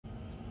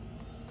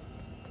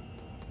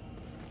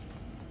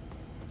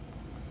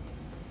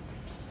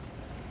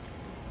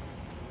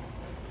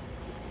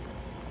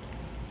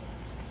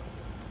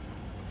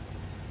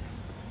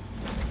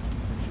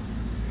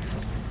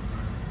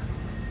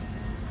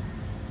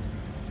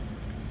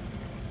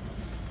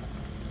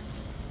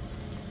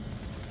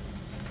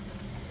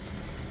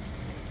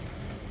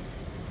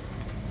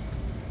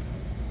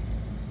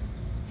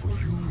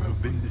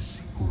been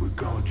deceived, who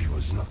regard you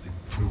as nothing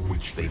through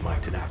which they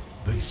might enact.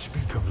 They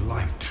speak of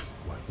light,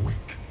 weak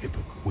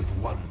hypocrite with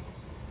one.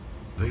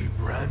 They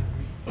brand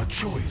me a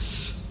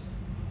choice.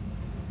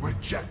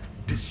 Reject,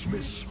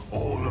 dismiss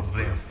all of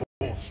their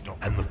force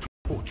and the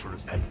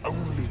torturers, and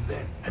only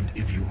then, and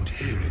if you would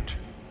hear it.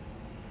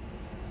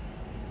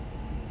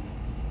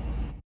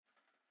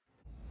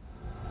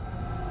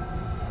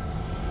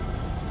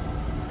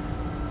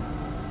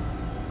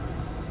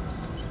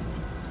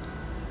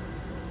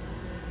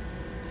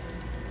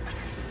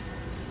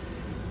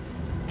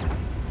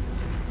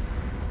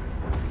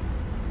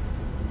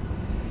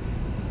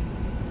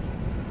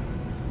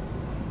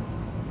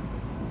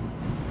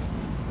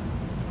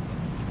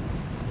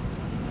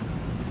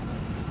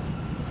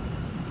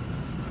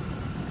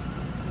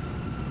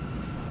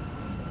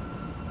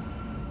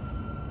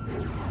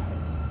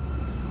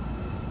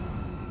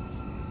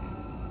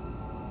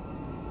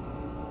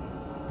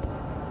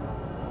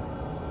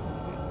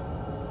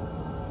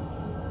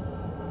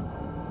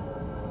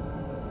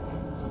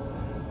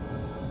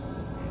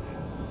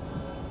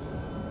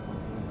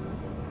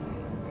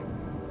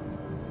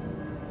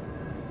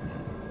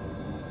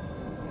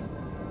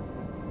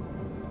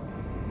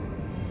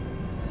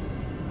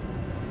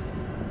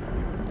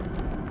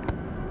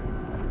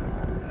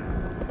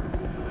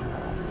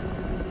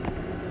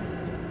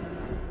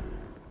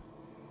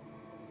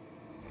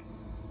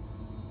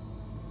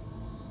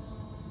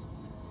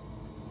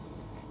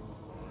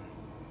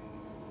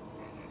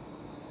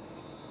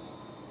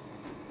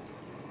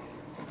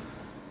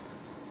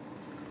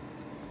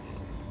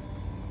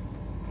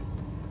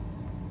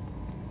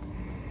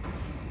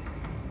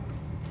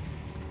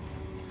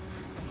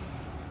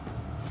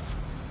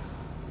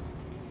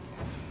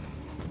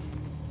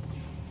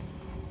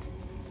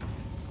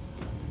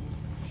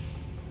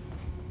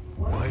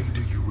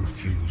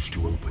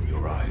 To open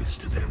your eyes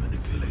to their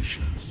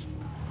manipulations,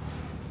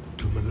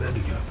 to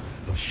millennia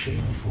of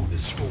shameful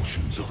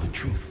distortions of the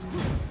truth.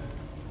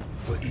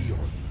 For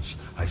eons,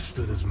 I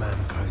stood as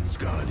mankind's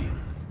guardian,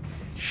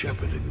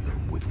 shepherding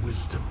them with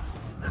wisdom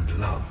and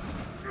love.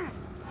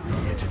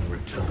 Yet in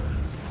return,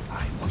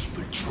 I was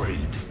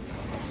betrayed.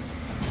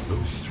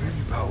 Those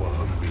three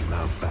power-hungry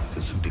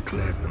malefactors who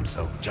declared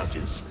themselves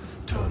judges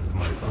turned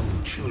my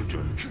own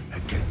children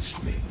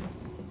against me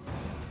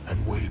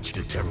and waged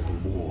a terrible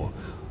war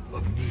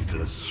of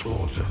needless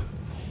slaughter.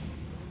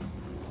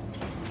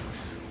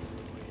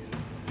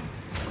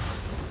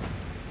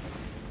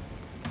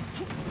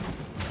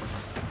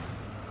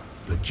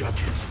 The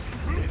judges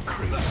and their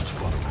crazed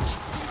followers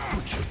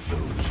butchered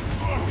those who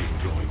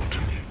remained loyal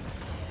to me.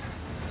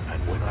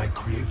 And when I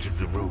created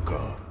the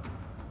Rogar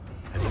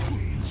as a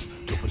means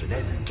to put an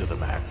end to the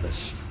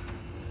madness,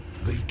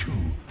 they too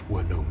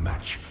were no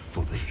match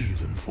for the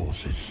heathen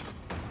forces.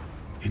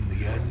 In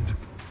the end,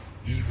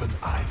 even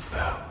I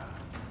fell.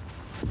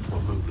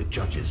 Although the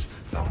judges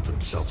found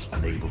themselves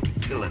unable to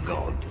kill a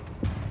god,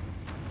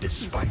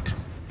 despite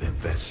their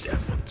best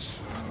efforts.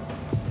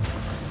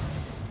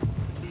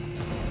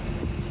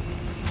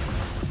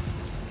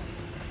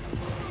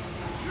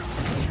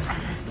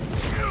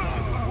 In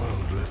a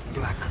world left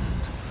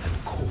blackened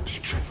and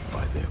corpse-checked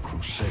by their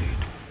crusade,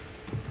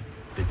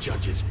 the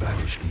judges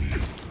banished me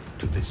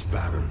to this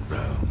barren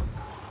realm,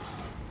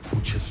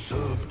 which has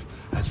served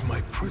as my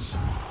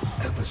prison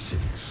ever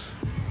since.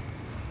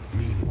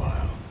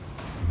 Meanwhile,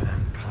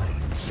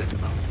 mankind set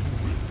about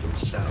ruling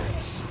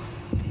themselves,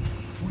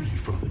 free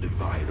from the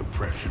divine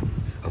oppression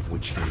of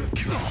which they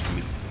accused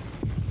me.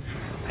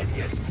 And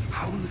yet,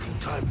 how little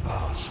time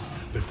passed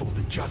before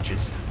the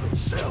judges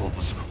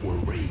themselves were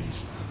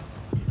raised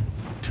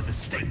to the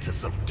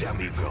status of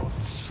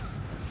demigods,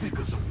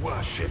 figures of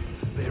worship,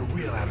 their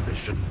real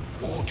ambition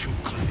all too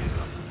clear.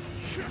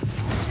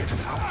 Yet an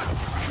outcome,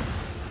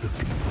 the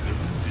people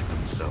deluded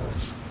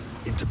themselves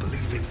into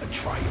believing a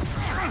triumph.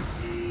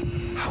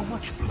 How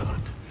much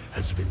blood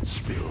has been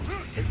spilled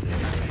in their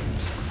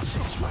names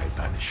since my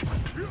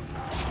banishment?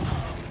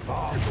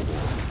 Far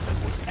more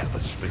than was ever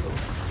spilled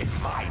in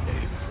my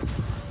name.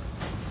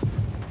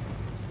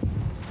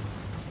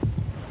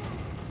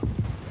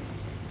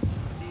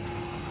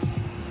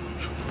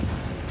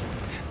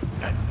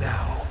 And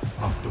now,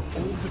 after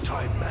all the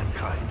time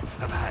mankind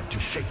have had to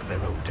shape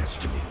their own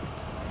destiny,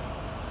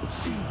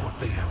 see what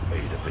they have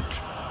made of it.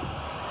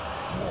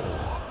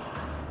 War,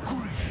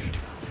 greed,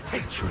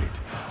 hatred,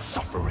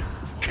 suffering,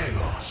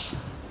 chaos.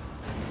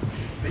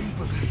 They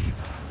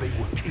believed they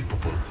were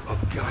capable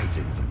of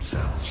guiding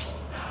themselves,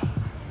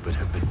 but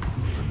have been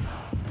proven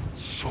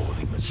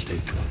sorely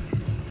mistaken.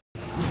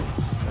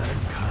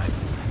 Mankind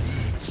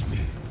needs me,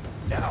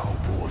 now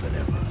more than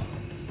ever.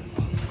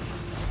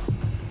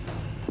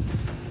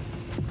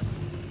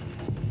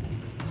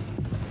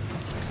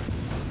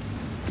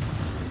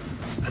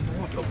 And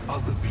what of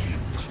other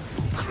beings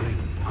who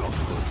claim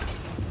godhood?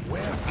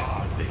 Where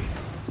are they?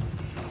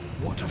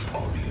 What of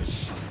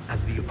Aureus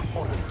and the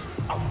abhorrent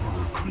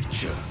umbral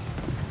creature?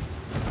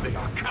 They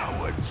are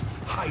cowards,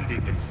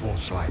 hiding in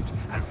force light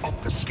and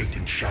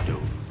obfuscating shadow,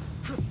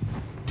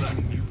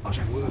 deeming you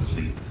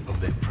unworthy of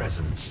their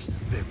presence,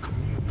 their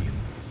communion,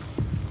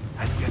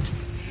 And yet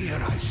here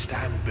I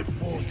stand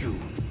before you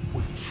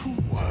with true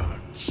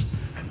words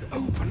and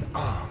open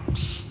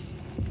arms.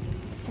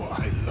 For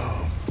I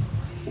love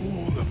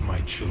all of my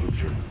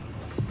children,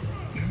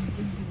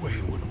 even the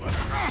wayward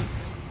ones.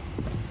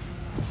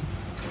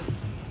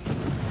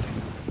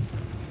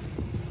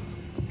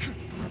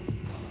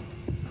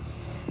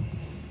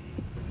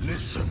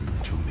 Listen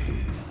to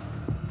me.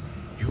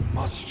 You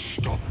must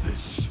stop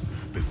this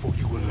before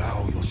you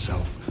allow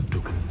yourself to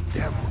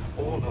condemn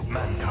all of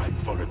mankind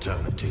for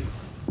eternity.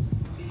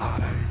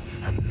 I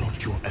am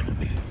not your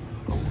enemy,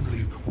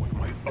 only what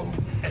my own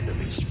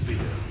enemies fear.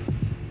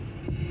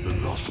 The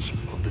loss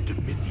of the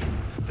dominion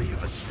they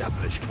have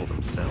established for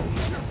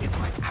themselves in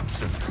my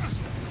absence.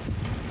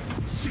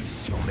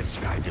 Cease your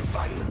misguided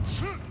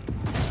violence.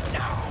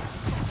 Now!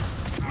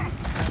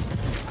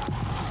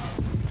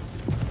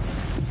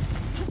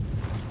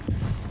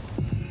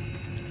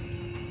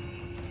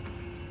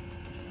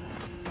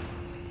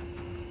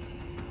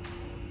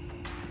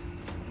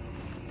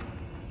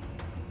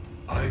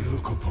 I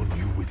look upon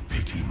you with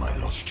pity, my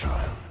lost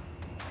child.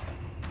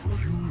 For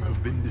you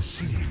have been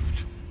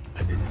deceived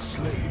and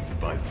enslaved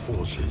by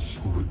forces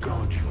who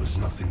regard you as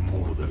nothing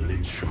more than an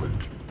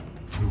instrument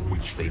through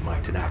which they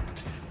might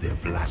enact their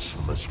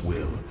blasphemous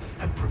will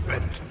and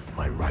prevent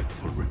my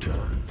rightful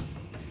return.